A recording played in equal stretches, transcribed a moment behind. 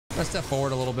I step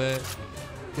forward a little bit.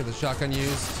 Get the shotgun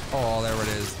used. Oh, there it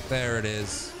is. There it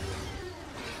is.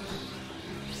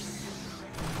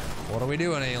 What are we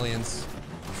doing, aliens?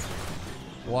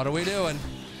 What are we doing?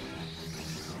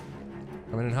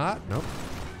 Coming in hot? Nope.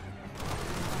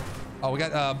 Oh, we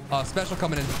got a special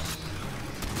coming in.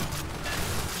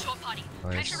 Short party.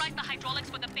 Nice. Pressurize the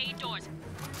hydraulics for the bay doors.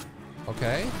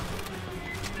 Okay.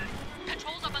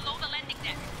 Controls are below the landing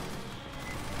deck.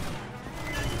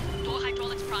 Door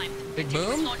hydraulics primed. Big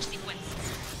Continuous boom. launch sequence.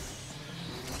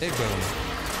 Big boom.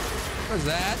 What was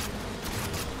that?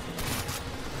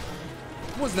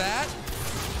 What was that?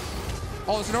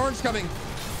 Oh, there's an orange coming.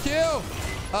 Q!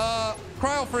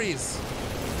 Cryo freeze.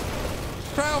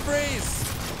 Cryo freeze.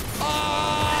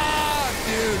 Ah,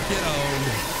 dude, get owned.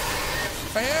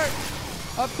 Right here.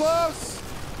 Up close.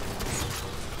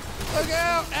 Look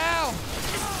out. Ow.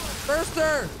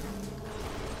 Burster.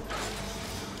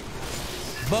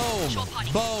 Boom.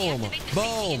 Boom.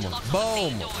 Boom.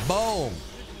 Boom. Boom.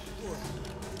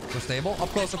 We're stable. Up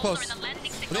close, up close.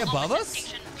 Are they above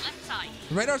us?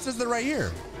 The radar says they're right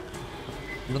here.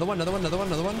 Another one, another one, another one,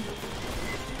 another one.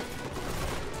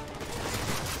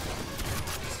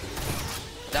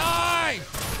 Die!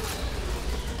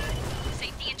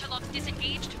 Safety interlocks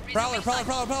disengaged. Prowler, prowler,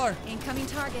 prowler, prowler. Incoming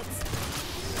targets.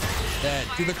 Dead.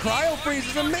 Dude, the cryo freeze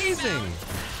is amazing.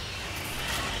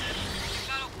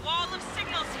 Got a wall of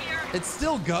signals here. It's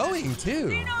still going, too.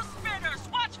 Dino spinners,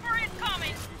 watch for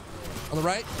incoming. On the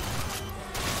right.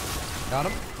 Got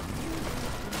him.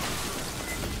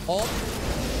 Hold.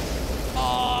 Oh!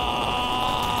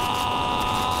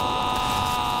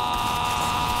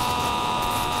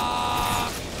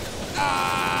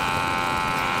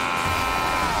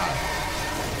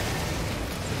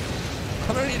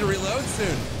 I'm gonna need to reload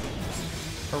soon.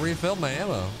 Or refill my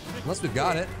ammo. Unless we've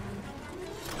got it.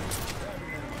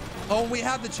 Oh, we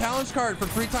have the challenge card for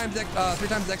 3 times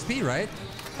XP, right?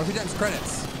 Or 3 times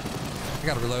credits. I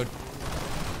gotta reload.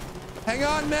 Hang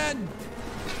on, men!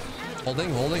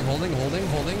 Holding, holding, holding, holding,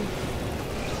 holding.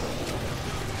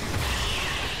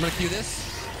 I'm gonna queue this.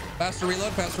 Faster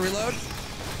reload, faster reload.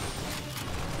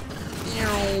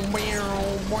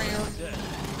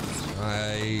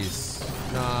 Nice.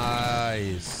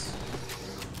 Nice.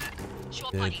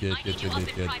 Good.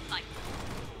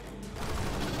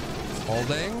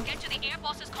 Holding. Get to the air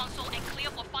boss's console and clear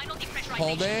for final depressurization.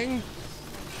 Holding.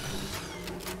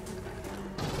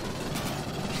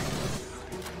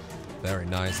 Very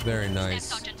nice, very nice.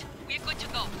 Sergeant, we're good to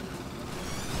go.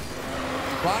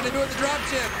 Rendezvous with the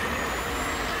dropship.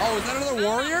 Oh, is that another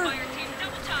warrior? Fireteam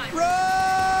double time.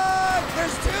 Run!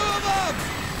 There's 2 of them!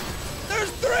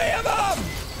 There's 3 of them!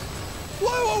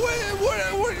 Whoa,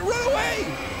 run away!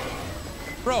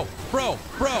 Bro.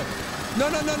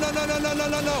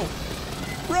 No.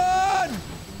 Run!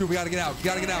 Dude, we gotta get out.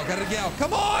 Gotta get out.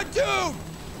 Come on, dude!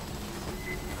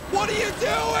 What are you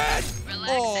doing?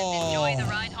 Relax and enjoy the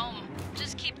ride home.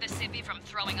 Just keep the civvy from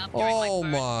throwing up during Oh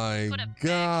my my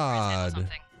god.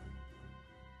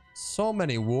 So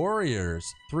many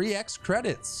warriors. 3x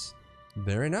credits.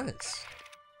 Very nice.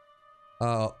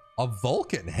 A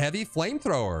Vulcan heavy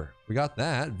flamethrower. We got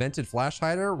that. Vented flash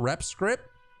hider, rep script,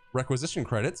 requisition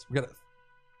credits. We got a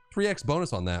 3x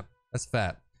bonus on that. That's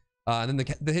fat. And then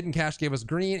the hidden cache gave us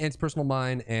green, anti-personal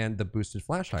mine, and the boosted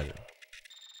flash hider.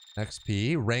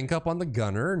 XP, rank up on the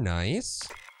gunner. Nice.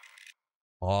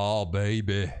 Oh,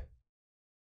 baby.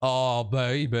 Oh,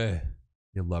 baby.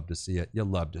 You'll love to see it. You'll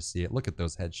love to see it. Look at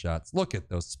those headshots. Look at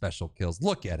those special kills.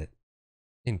 Look at it.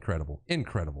 Incredible.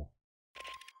 Incredible.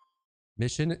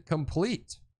 Mission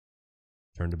complete.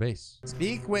 Turn to base.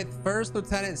 Speak with First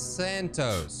Lieutenant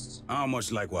Santos. How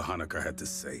much like what Hanukkah had to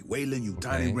say. Wayland, you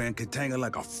tiny ran Katanga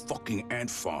like a fucking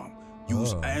ant farm.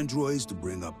 Use androids to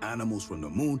bring up animals from the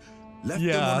moon. Left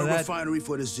them on a refinery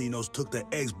for the Xenos, took the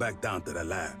eggs back down to the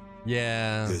lab.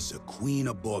 Yeah. There's a queen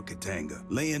aboard Katanga,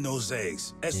 laying those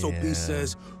eggs. SOP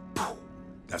says, poof,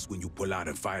 that's when you pull out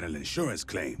and file an insurance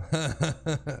claim.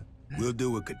 We'll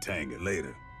deal with Katanga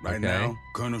later. Right now,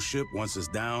 Colonel Ship wants us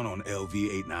down on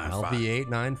LV-895.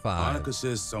 LV-895. Hanukkah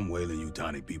says some Wayland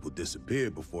Yutani people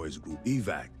disappeared before his group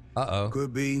evac. Uh-oh.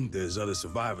 Could be there's other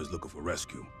survivors looking for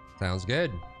rescue. Sounds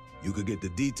good. You could get the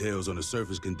details on the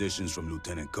surface conditions from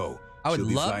Lieutenant Ko. I would She'll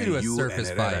be love to do a flying you surface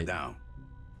and Herrera fight. down.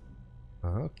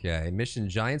 Okay. Mission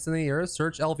Giants in the Earth.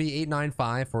 Search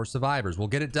LV-895 for survivors. We'll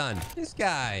get it done. This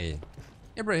guy.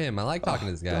 Ibrahim, I like talking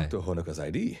to this guy. Dr. Honoka's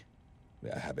ID.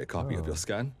 May I have a copy of your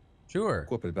scan? Sure.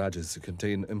 Corporate badges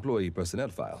contain employee personnel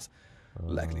files.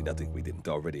 Likely nothing we didn't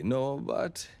already know,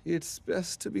 but it's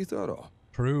best to be thorough.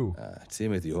 True.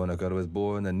 Timothy Honoka was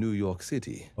born in New York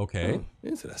City. Okay.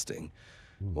 Interesting.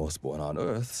 Most born on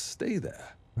Earth stay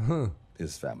there.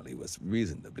 His family was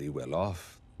reasonably well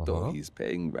off, though he's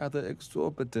paying rather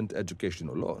exorbitant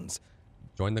educational loans.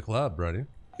 Join the club, buddy.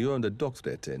 He earned a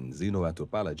doctorate in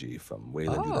xenoanthropology from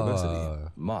Wayland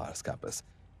University, Mars campus.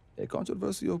 A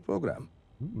controversial program.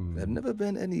 There have never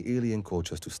been any alien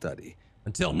cultures to study.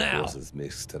 Until now. Courses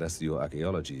mix terrestrial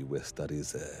archaeology with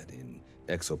studies in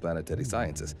exoplanetary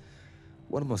sciences.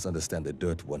 One must understand the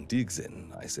dirt one digs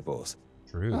in, I suppose.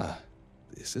 True.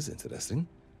 This is interesting.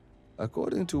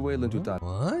 According to Wayland Yutani,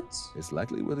 What? it's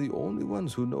likely we're the only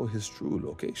ones who know his true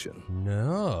location.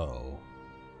 No.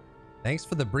 Thanks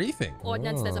for the briefing.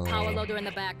 Ordnance, there's a power loader in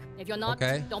the back. If you're not,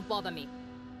 don't bother me.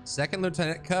 Second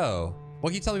Lieutenant Ko. What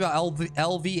can you tell me about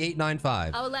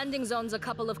LV-895? Our landing zone's a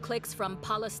couple of clicks from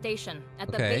Pala Station,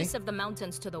 at the base of the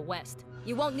mountains to the west.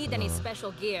 You won't need any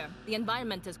special gear. The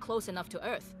environment is close enough to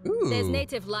Earth. There's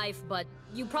native life, but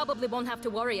you probably won't have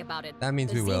to worry about it. That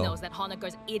means we will. The Xenos that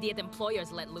Honecker's idiot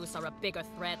employers let loose are a bigger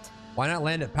threat. Why not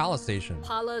land at Palace Station?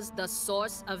 Pala's the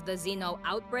source of the Xeno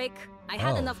outbreak. I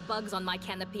had enough bugs on my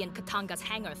canopy in Katanga's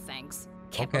hangar, thanks.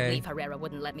 Can't believe Herrera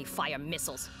wouldn't let me fire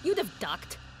missiles. You'd have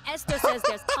ducked. Esther says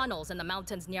there's tunnels in the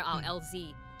mountains near our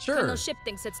LZ. Sure. Colonel Ship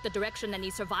thinks it's the direction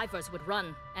any survivors would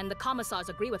run, and the commissars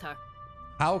agree with her.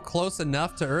 How close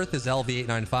enough to Earth is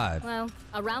LV-895? Well,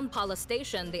 around Pala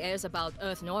Station, the air's about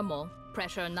Earth normal.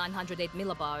 Pressure 908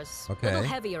 millibars. A little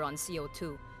heavier on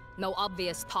CO2. No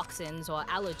obvious toxins or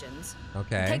allergens.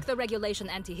 Take the regulation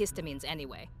antihistamines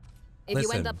anyway. If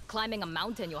you end up climbing a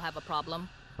mountain, you'll have a problem.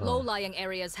 Low-lying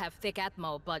areas have thick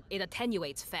atmo, but it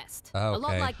attenuates fast. A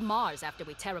lot like Mars after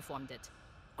we terraformed it.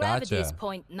 Gravity's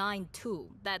 0.92.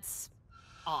 That's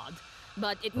odd.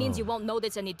 But it means you won't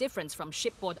notice any difference from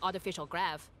shipboard artificial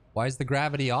grav. Why is the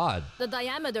gravity odd? The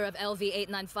diameter of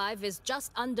LV-895 is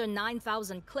just under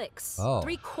 9,000 clicks.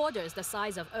 3/4 the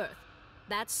size of Earth.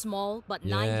 That's small, but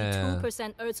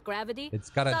 92% Earth's gravity. It's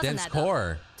got a dense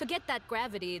core. To get that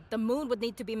gravity, the moon would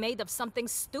need to be made of something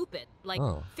stupid, like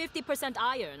 50%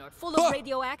 iron or full of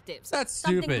radioactives. That's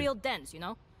stupid. Something real dense, you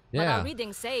know? But our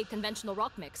readings say conventional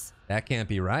rock mix. That can't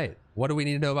be right. What do we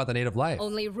need to know about the native life?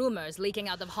 Only rumors leaking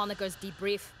out of Honecker's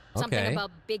debrief. Something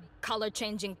about big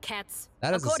color-changing cats.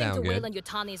 That doesn't According sound to good. Wayland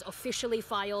Yutani's officially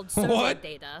filed survey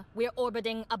data, we're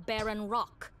orbiting a barren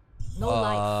rock. No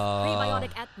life,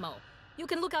 prebiotic atmo. You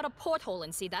can look out a porthole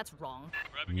and see that's wrong.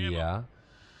 Yeah.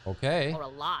 Okay. Or a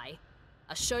lie.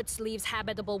 A shirt sleeves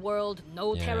habitable world,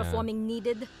 no terraforming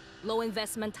needed, low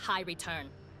investment, high return.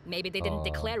 Maybe they didn't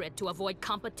declare it to avoid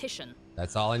competition.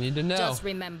 That's all I need to know. Just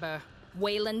remember,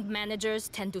 Wayland managers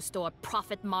tend to store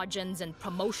profit margins and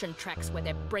promotion tracks where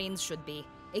their brains should be.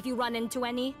 If you run into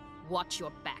any, watch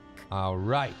your back. All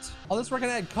right. Oh, this one can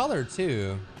add color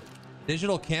too.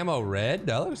 Digital camo red.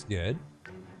 That looks good.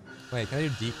 Wait, can I do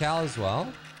decal as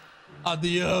well?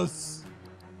 Adios.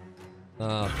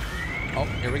 Oh,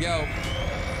 here we go.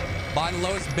 Buy the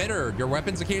lowest bidder. Your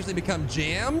weapons occasionally become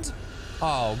jammed.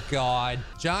 Oh God.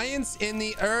 Giants in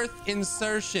the Earth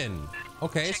insertion.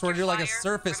 Okay, so we're doing like a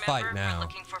surface fight now.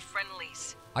 Looking for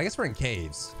friendlies. I guess we're in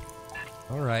caves.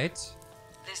 All right.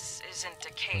 This isn't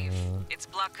a cave. It's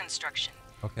block construction.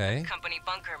 Okay. Company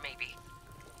bunker, maybe.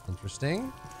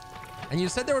 Interesting. And you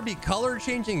said there would be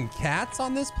color-changing cats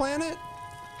on this planet?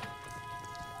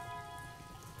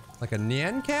 Like a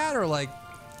Nyan cat or like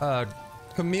a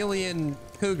chameleon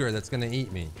cougar that's gonna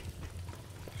eat me?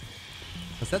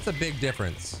 Because that's a big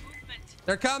difference.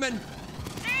 They're coming!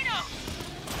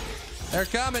 They're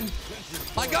coming!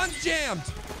 My gun's jammed!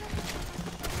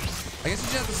 I guess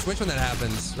you just have to switch when that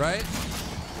happens, right?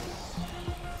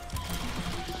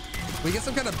 We get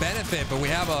some kind of benefit, but we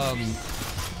have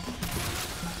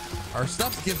our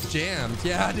stuff gets jammed.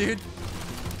 Yeah, dude.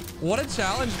 What a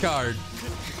challenge card.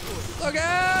 Look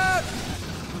out!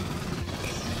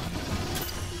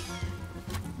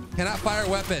 Cannot fire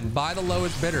weapon. Buy the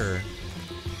lowest bidder.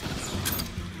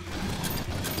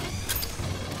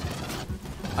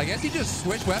 I guess you just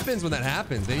switch weapons when that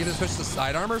happens. Maybe you just switch to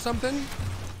sidearm or something.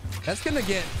 That's gonna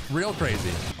get real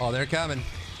crazy. Oh, they're coming.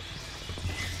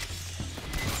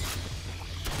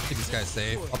 Keep this guy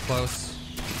safe. Up close.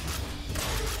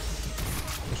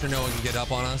 Make sure no one can get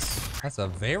up on us. That's a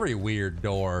very weird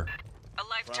door. A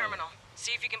live terminal.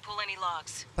 See if you can pull any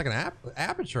logs. It's like an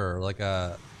aperture, like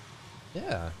a...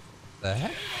 Yeah. The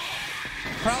heck?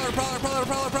 Prowler, prowler, prowler,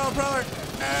 prowler, prowler, prowler!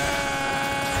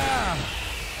 Ah!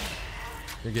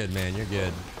 You're good, man. You're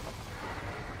good.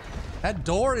 That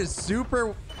door is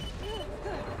super...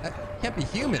 That can't be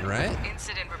human, right?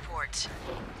 Incident report.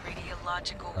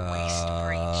 Radiological waste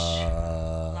breach.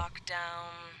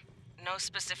 Lockdown. No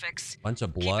specifics. Bunch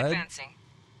of Keep blood. advancing.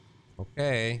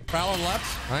 Okay. Prowler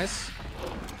left. Nice.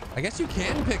 I guess you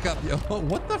can pick up.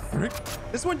 What the frick?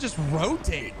 This one just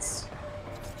rotates.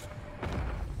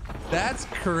 That's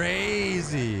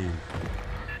crazy.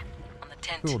 On the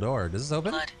tent. Cool door. Does this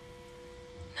open? Blood.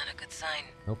 Not a good sign.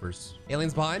 Nopers.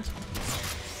 Aliens behind.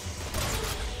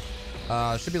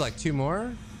 Should be like 2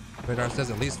 more. Radar says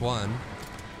at least 1.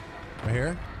 Right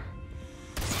here.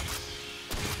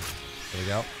 There we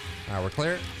go. All right, we're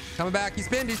clear. Coming back. He's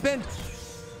pinned. He's pinned.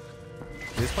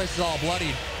 This place is all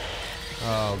bloodied.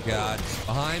 Oh God.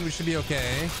 Behind. We should be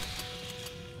okay.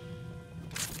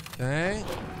 Okay.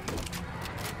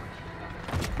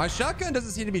 My shotgun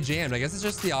doesn't seem to be jammed. I guess it's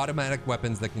just the automatic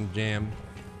weapons that can jam.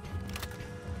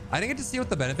 I didn't get to see what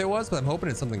the benefit was, but I'm hoping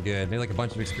it's something good. Maybe like a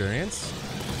bunch of experience.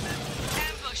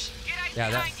 Ambush. Get Yeah,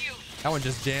 behind you. that one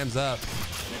just jams up.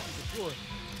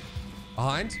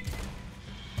 Behind.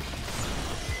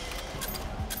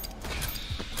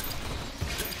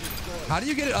 How do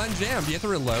you get it unjammed? Do you have to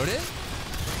reload it?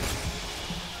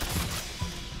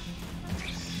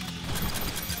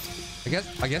 I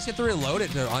guess you have to reload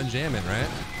it to unjam it, right?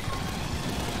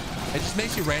 It just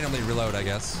makes you randomly reload, I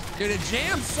guess. Dude, it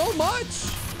jams so much.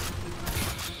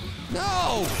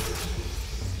 No.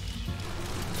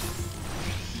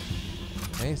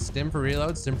 Okay, stim for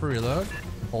reload, stim for reload.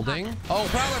 Holding. Oh,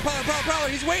 Prowler.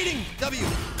 He's waiting. W.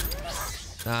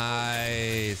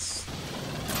 Nice.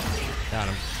 Got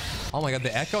him. Oh my God,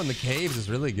 the echo in the caves is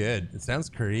really good. It sounds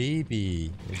creepy.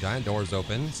 The giant doors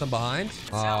open. Some behind.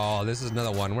 Oh, this is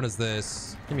another one. What is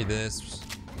this? Give me this.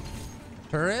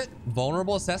 Turret.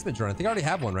 Vulnerable assessment drone. I think I already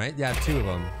have one, right? Yeah, I have 2 of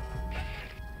them.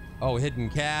 Oh, hidden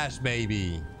cache,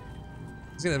 baby.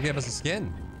 He's gonna give us a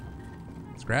skin.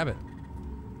 Let's grab it.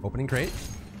 Opening crate.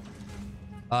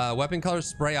 Weapon color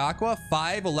spray aqua.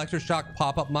 5 electroshock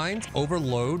pop-up mines.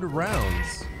 Overload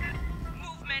rounds.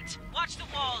 Movement. Watch the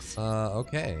walls.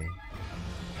 Okay.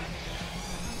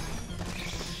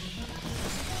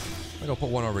 I'll go put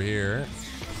one over here.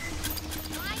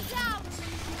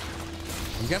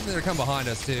 I'm guessing they're gonna come behind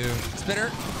us too.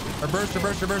 Spinner or burster.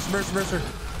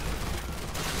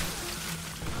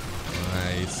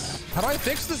 Nice. How do I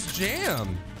fix this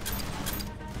jam?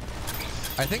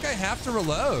 I think I have to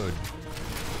reload.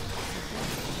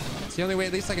 It's the only way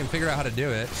at least I can figure out how to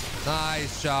do it.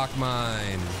 Nice shock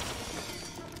mine.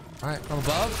 All right, from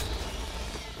above.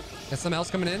 Got something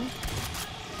else coming in.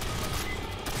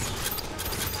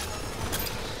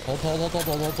 Hold. I'm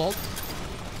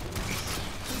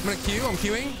gonna queue. I'm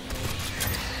queuing.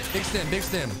 Big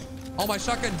stim. Oh, my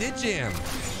shotgun did jam.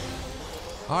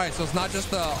 All right, so it's not just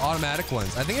the automatic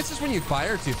ones. I think it's just when you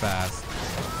fire too fast.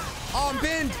 Oh, I'm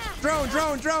pinned. Drone.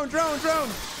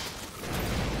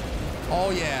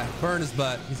 Oh yeah, burn his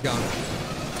butt. He's gone.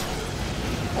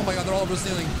 Oh my God, they're all over the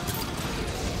ceiling.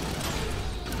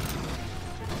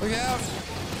 Look out.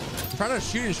 I'm trying to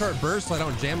shoot in short bursts so I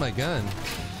don't jam my gun.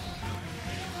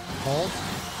 Hold.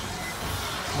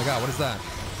 Oh my God, what is that?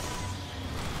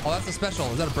 Oh, that's a special.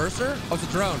 Is that a burster? Oh, it's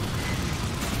a drone.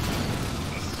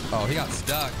 Oh, he got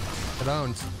stuck. I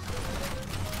don't.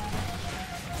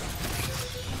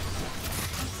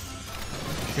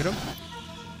 Shoot him.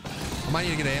 I might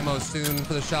need to get ammo soon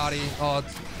for the shotty. Oh,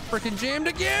 it's freaking jammed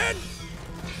again.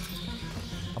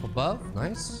 Up above.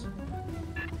 Nice.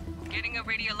 Getting a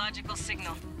radiological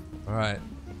signal. All right.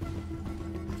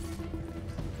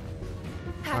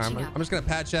 I'm just gonna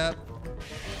patch up.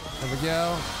 There we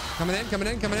go. Coming in.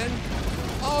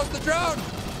 Oh, it's the drone.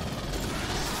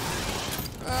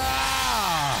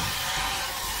 Ah!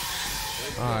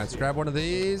 All right, let's grab one of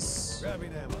these.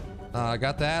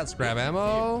 Got that. Let's grab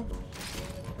ammo.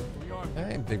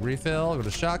 Okay, big refill. Go to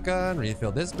shotgun.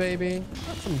 Refill this baby.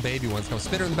 Got some baby ones. Come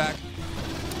spitter in the back.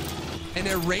 An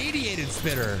irradiated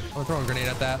spitter. I'm throwing a grenade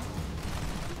at that.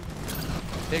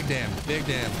 Big damn.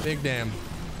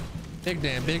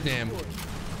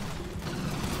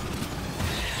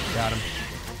 Got him.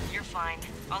 You're fine.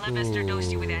 I'll have Esther dose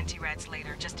you with anti-rats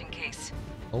later, just in case.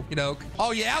 Okie doke.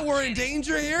 Oh yeah, we're in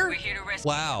danger here? We're here to rescue.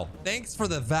 Wow. Thanks for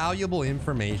the valuable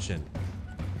information.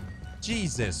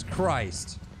 Jesus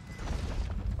Christ.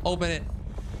 Open it.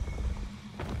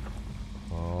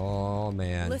 Oh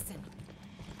man. Listen.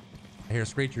 I hear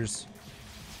screechers.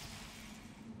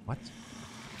 What?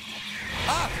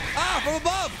 Ah! From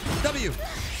above! W!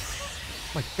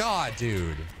 Oh my God,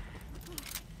 dude.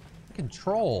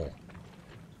 Control.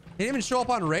 He didn't even show up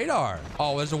on radar.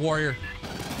 Oh, there's a warrior.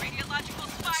 Radiological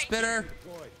spike. Spitter.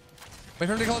 Wait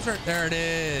for him to get closer. There it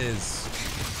is.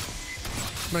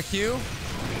 I'm gonna Q.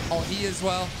 Oh, E as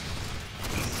well.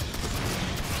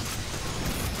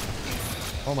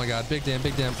 Oh my God, big damn.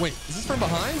 Wait, is this from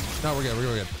behind? No, we're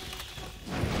good.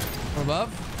 From above.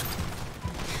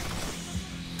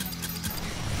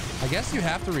 I guess you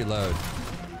have to reload.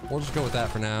 We'll just go with that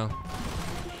for now.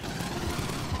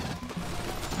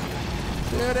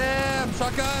 Shoot him!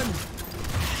 Shotgun!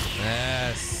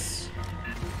 Yes.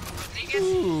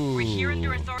 Ooh. We're here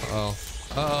under authority. Uh-oh.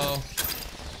 Uh-oh.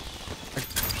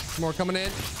 More coming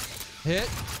in. Hit.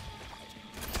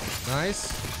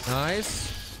 Nice.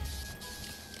 Nice.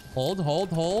 Hold, hold,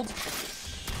 hold.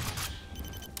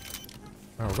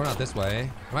 Oh, we're going out this way.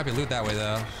 There might be loot that way,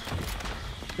 though.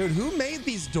 Dude, who made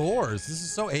these doors? This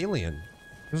is so alien.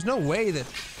 There's no way that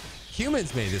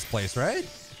humans made this place, right?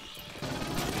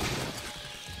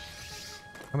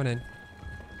 Coming in.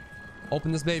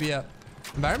 Open this baby up.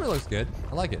 Environment looks good.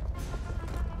 I like it.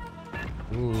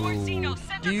 Ooh,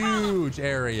 huge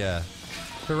area.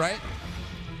 To the right.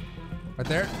 Right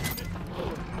there.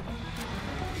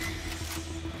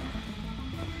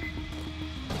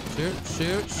 Shoot,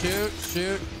 shoot, shoot,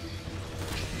 shoot.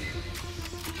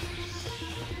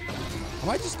 I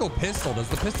might just go pistol. Does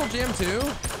the pistol jam too?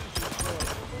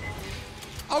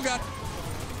 Oh god.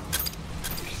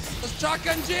 The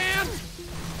shotgun jam.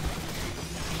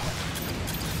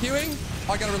 Queuing.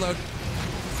 Oh, I gotta reload.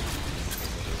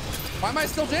 Why am I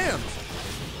still jammed?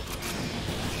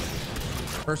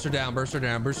 Burster down, burster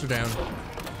down, burster down.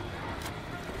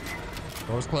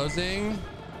 Doors closing.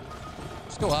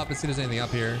 Just go up and see if there's anything up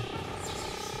here.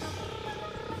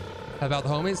 Help out the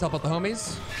homies, help out the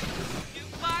homies.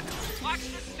 Watch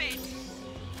the space.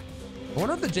 I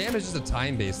wonder if the jam is just a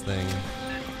time-based thing.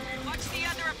 Watch the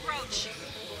other approach.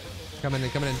 Coming in,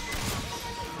 coming in.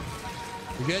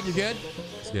 You good? You good?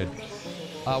 It's good.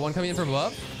 One coming in from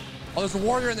above. Oh, there's a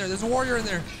warrior in there. There's a warrior in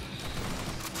there.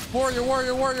 Warrior,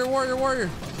 warrior, warrior, warrior, warrior.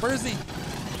 Where is he?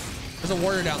 There's a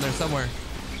warrior down there somewhere.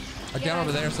 Like down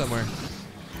over there somewhere.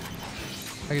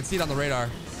 I can see it on the radar.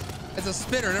 It's a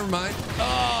spitter. Never mind.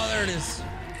 Oh, there it is.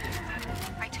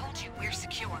 I told you we're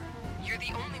secure. You're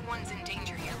the only ones in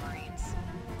danger here, Marines.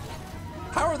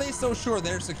 How are they so sure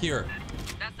they're secure?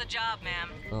 That's the job, ma'am.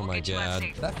 Oh my god.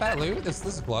 That fat loot? This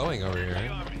is glowing over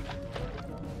here.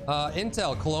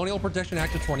 Intel, Colonial Protection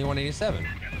Act of 2187.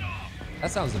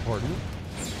 That sounds important.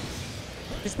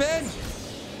 You spin!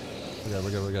 We're good,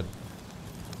 we're good, we're good.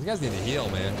 You guys need to heal,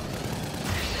 man.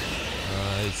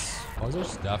 Nice. Oh, is there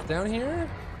stuff down here?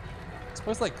 It's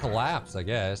supposed to like collapse, I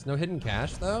guess. No hidden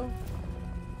cache though?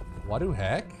 What the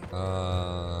heck?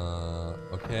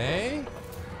 Okay.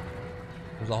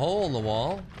 There's a hole in the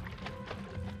wall.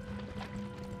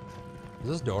 Is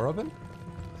this door open?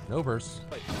 No burst.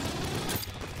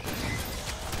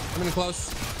 Coming in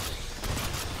close.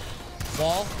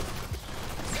 Wall.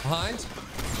 Behind.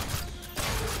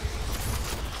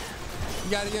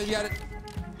 You got it, you got it.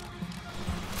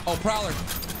 Oh, Prowler.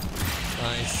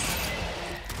 Nice.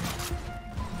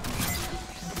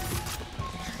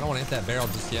 I don't want to hit that barrel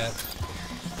just yet.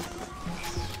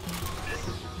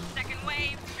 Second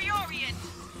wave, reorient.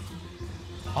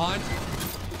 On.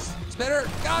 Spitter.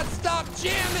 God, stop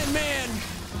jamming, man.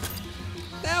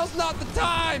 Now's not the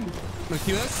time. I'm gonna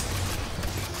cue this.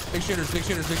 Big shooters, big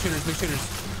shooters, big shooters, big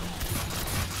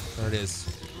shooters. There it is.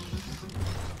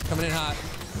 Coming in hot.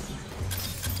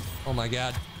 Oh my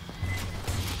god.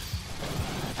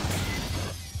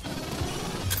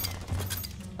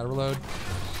 Gotta reload.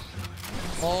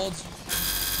 Hold.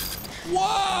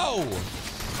 Whoa!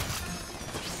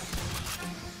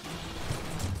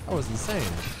 That was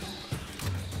insane.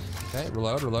 Okay,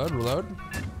 reload, reload, reload.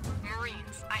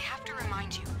 Marines, I have to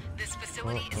remind you, this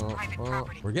facility is private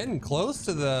property. We're getting close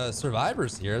to the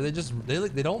survivors here.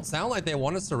 They don't sound like they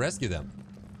want us to rescue them.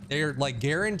 They're like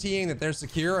guaranteeing that they're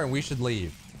secure and we should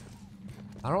leave.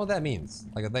 I don't know what that means.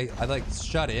 Like, are they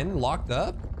shut in, locked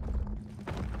up?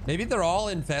 Maybe they're all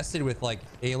infested with like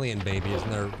alien babies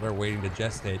and they're waiting to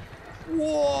gestate. Whoa!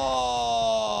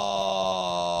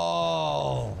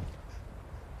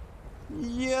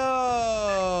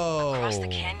 Yo! Across the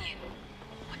canyon.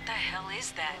 What the hell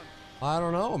is that? I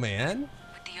don't know, man.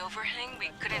 With the overhang,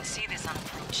 we couldn't see this on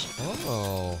approach.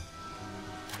 Oh.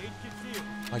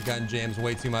 My gun jams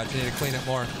way too much. I need to clean it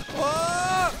more.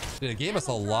 Oh! Dude, it gave us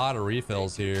a lot of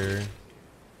refills here.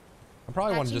 I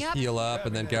probably want to just heal up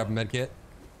and then grab a med kit.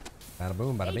 Bada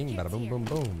boom, bada bing, bada boom, boom,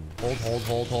 boom. Hold, hold,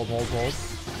 hold, hold, hold, hold.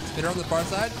 Spitter on the far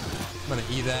side. I'm gonna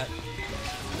E that.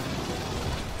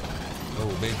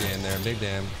 Oh, big damn there, big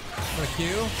damn. I'm gonna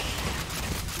Q.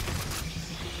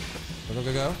 Go, go,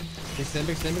 go, go. Big stim,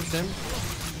 big stim, big stim.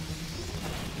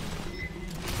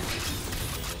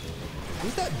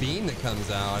 Who's that beam that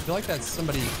comes out? I feel like that's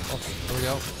somebody. Oh, there we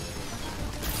go.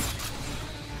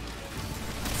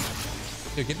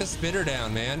 Dude, get the spitter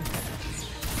down, man.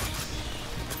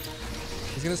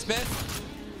 He's gonna spit.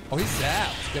 Oh, he's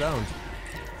zapped. Get owned.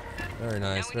 Very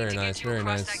nice, very nice, very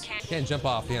nice. Can't jump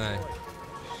off, can I?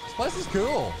 This place is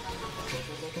cool.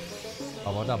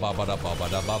 Oh boy.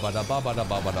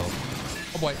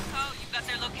 Oh, you got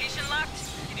their location locked?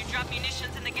 Can you drop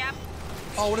munitions in the gap?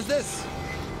 Oh, what is this?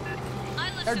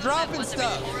 They're dropping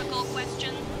stuff. A rhetorical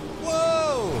question.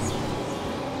 Whoa!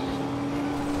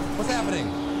 What's happening?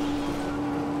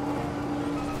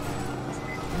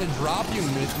 They drop you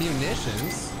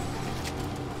munitions.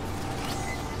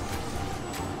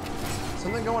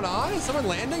 Something going on? Is someone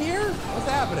landing here? What's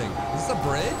happening? Is this a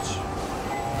bridge?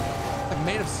 It's like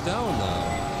made of stone, though.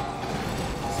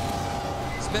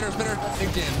 Spinner.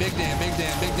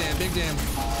 Big jam.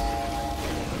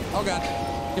 Oh, God.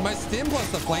 Dude, my stim plus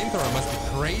the flamethrower must be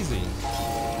crazy.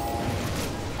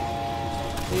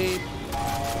 Beep.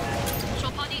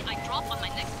 Chopati, I drop on my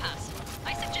next pass.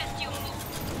 I suggest you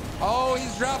move. Oh,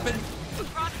 he's dropping.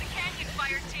 Across the canyon,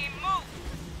 fire team, move!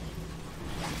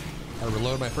 I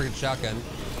reload my freaking shotgun.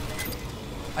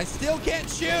 I still can't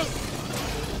shoot.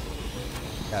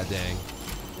 God dang.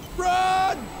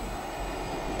 Run!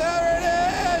 There it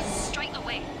is! Straight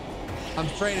away. I'm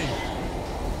straighting.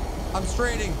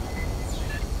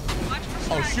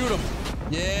 Oh, shoot him.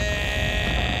 Yeah!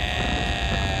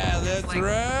 That's like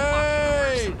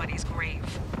right! Somebody's grave.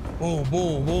 Boom.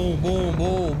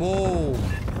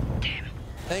 Damn.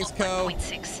 Thanks, Co.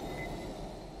 1.6.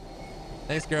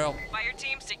 Thanks, girl. Fire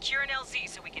team, secure an LZ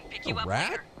so we can pick you up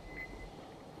Rat? later.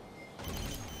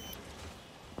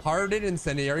 Hardened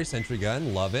incendiary sentry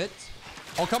gun. Love it.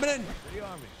 Oh, coming in.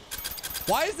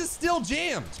 Why is this still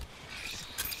jammed?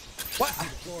 What?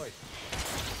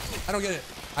 I don't get it.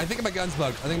 I think my gun's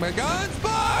bugged.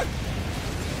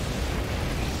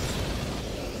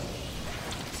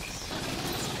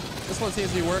 This one seems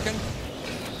to be working.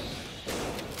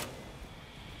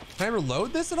 Can I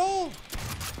reload this at all?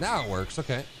 Now it works.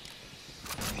 Okay.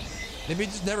 Maybe it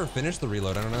just never finished the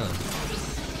reload. I don't know.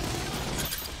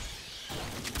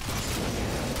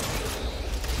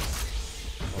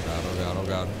 Oh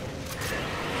God.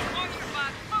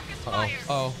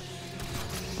 Uh-oh.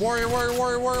 Warrior.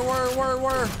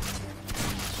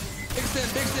 Big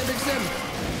stim.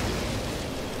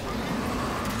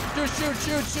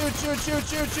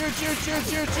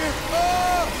 Shoot.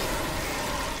 Oh!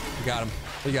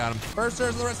 We got him. First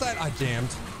serves on the right side. I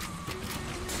jammed.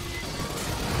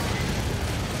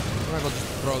 I'm gonna go just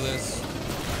throw this.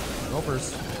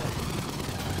 Ropers.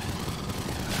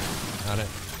 Got it.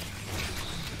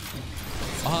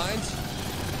 Behind.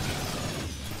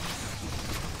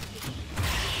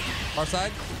 Far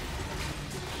side.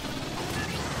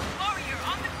 Warrior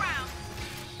on the ground.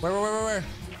 Where?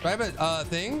 Do I have a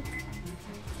thing?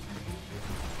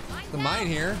 The mine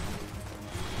here.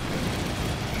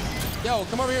 Yo,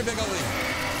 come over here, big ugly.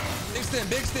 Big stim.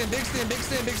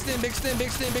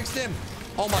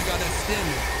 Oh my God, that stim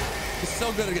is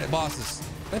so good at bosses.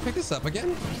 Can I pick this up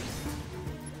again?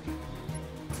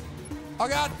 Oh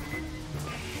God.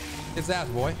 It's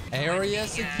that, boy. Area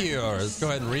secure. Let's go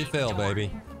ahead and refill, baby.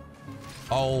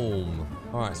 All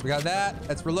right, so we got that.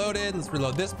 That's reloaded. Let's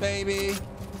reload this baby.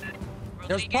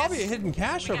 There's probably a hidden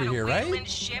cache over here, right?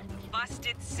 Ship,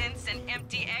 busted synths, and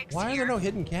empty eggs. Why are there no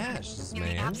hidden caches,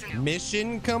 man?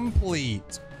 Mission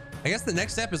complete. I guess the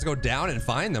next step is to go down and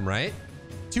find them, right?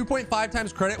 2.5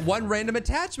 times credit, 1 random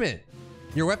attachment.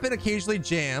 Your weapon occasionally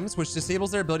jams, which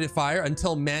disables their ability to fire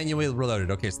until manually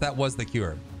reloaded. Okay, so that was the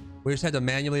cure. We just had to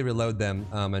manually reload them.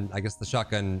 And I guess the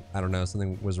shotgun, I don't know,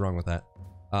 something was wrong with that.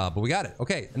 But we got it.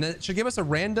 Okay, and then it should give us a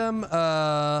random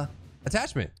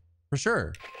attachment for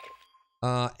sure.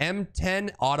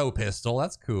 M10 auto pistol.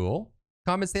 That's cool.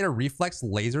 Compensator reflex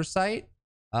laser sight.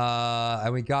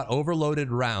 And we got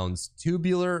overloaded rounds.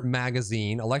 Tubular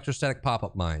magazine. Electrostatic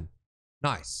pop-up mine.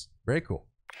 Nice. Very cool.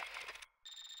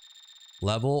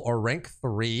 Level or rank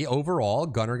 3 overall.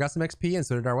 Gunner got some XP and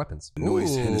so did our weapons.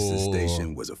 Noise Henderson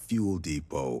Station was a fuel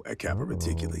depot at Kappa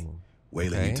Reticuli.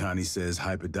 Wayland Yutani says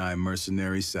Hyperdyne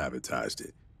mercenaries sabotaged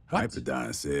it. What?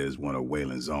 Hyperdyne says one of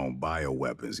Wayland's own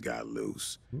bioweapons got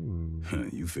loose.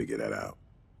 You figure that out.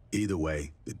 Either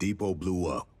way, the depot blew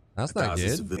up. That's not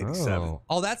good.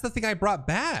 Oh, that's the thing I brought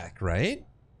back, right?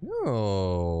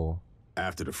 Oh.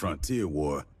 After the Frontier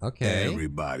War,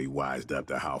 everybody wised up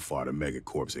to how far the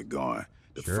megacorps had gone.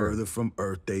 The further from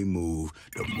Earth they moved,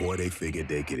 the more they figured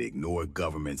they could ignore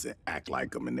governments and act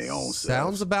like them in their own selves.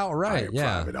 Sounds about right,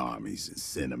 yeah. Private armies and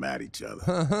send them at each other.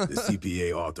 The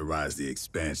CPA authorized the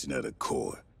expansion of the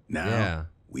Corps. Now,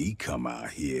 we come out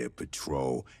here,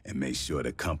 patrol, and make sure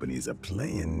the companies are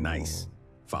playing nice,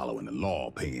 following the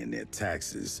law, paying their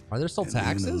taxes. Are there still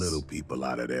taxes? The little people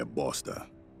out of their bosta.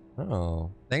 Oh,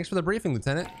 thanks for the briefing,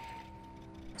 Lieutenant.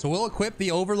 So we'll equip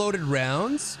the overloaded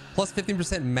rounds, plus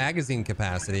 15% magazine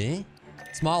capacity.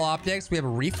 Small optics. We have a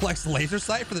reflex laser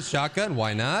sight for the shotgun.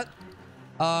 Why not?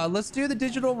 Let's do the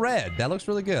digital red. That looks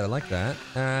really good. I like that.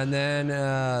 And then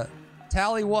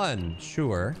tally 1.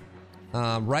 Sure.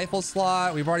 Rifle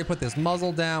slot. We've already put this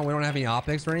muzzle down. We don't have any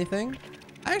optics or anything.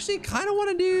 I actually kind of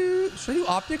want to do... Should I do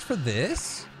optics for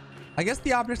this? I guess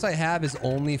the optics I have is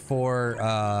only for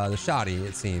the shoddy,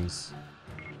 it seems.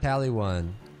 Tally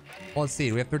 1. Well, let's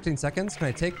see. We have 13 seconds. Can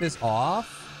I take this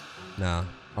off? No.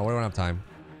 Oh, we don't have time.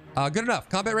 Good enough.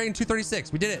 Combat rating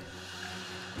 236. We did it.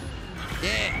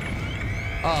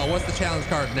 Yeah. Oh, what's the challenge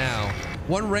card now?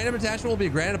 1 random attachment will be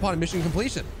granted upon mission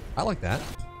completion. I like that.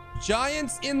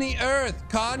 Giants in the earth.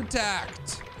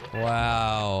 Contact.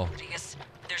 Wow.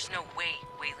 There's no way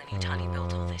Weyland-Yutani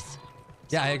built all this.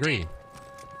 Yeah, I agree.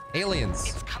 Aliens.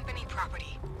 It's company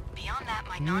property. Beyond that,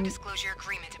 my non-disclosure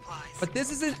agreement applies. But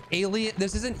this isn't alien.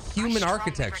 This isn't human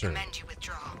architecture. Recommend you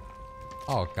withdraw.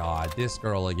 Oh God, this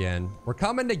girl again. We're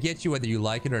coming to get you whether you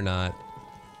like it or not.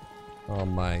 Oh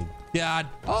my God.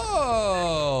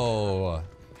 Oh.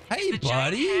 Hey,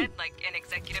 buddy. Head like an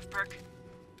executive perk?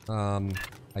 I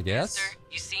guess. Sir,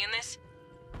 you seeing this?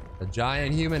 A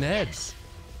giant human head. Yes.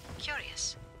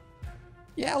 Curious.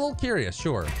 Yeah, a little curious,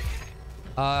 sure.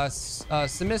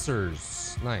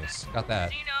 Semissers. Nice. Got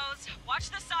that. Xenos,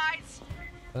 watch the sides.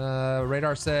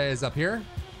 Radar says up here.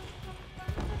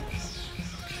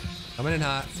 Coming in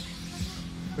hot.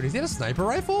 But he's got a sniper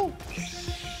rifle?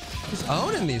 He's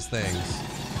owning these things.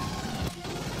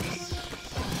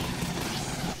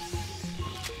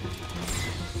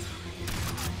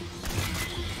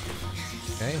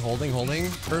 Okay, holding.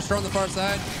 First throw on the far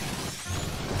side.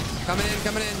 Coming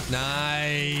in.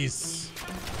 Nice.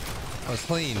 That was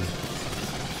clean.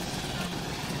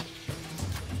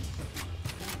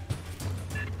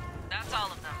 That's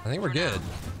all of them. I think we're good.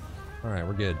 All right,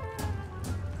 we're good.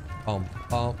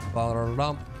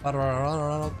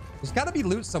 There's got to be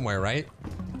loot somewhere, right?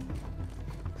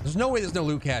 There's no way there's no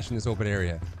loot cache in this open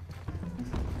area.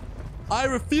 I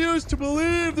refuse to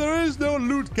believe there is no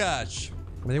loot cache. I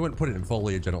mean, they wouldn't put it in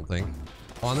foliage, I don't think.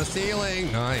 On the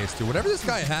ceiling. Nice, dude. Whatever this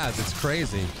guy has, it's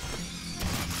crazy.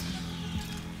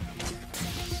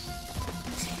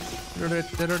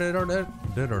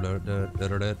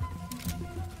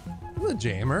 The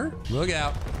jammer. Look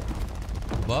out.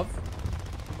 Above.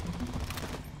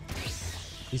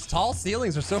 These tall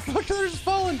ceilings are so fucked. They're just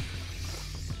falling.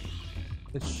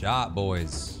 Good shot,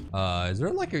 boys. Is there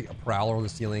like a prowler on the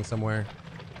ceiling somewhere?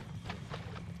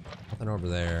 Nothing over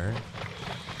there.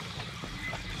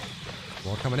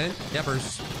 More coming in.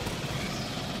 Yeppers.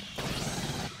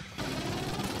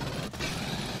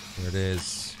 There it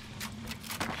is.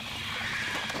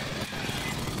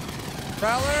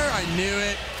 Prowler, I knew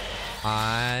it.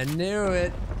 I knew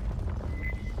it.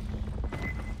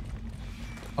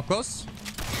 Up close.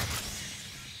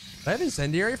 Do I have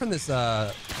incendiary from this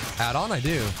add-on? I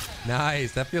do.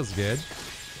 Nice. That feels good.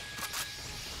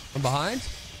 From behind?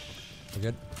 We're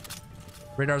good.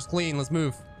 Radar's clean. Let's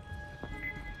move.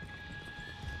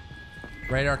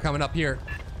 Radar coming up here.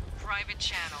 Private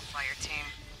channel, Fireteam.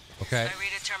 Okay. I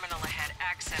read a terminal ahead.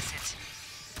 Access it.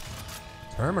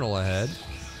 Terminal ahead.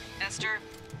 Esther,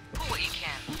 pull what you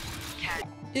can.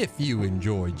 If you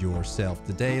enjoyed yourself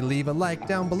today, leave a like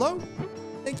down below.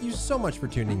 Thank you so much for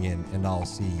tuning in, and I'll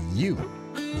see you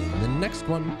in the next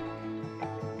one.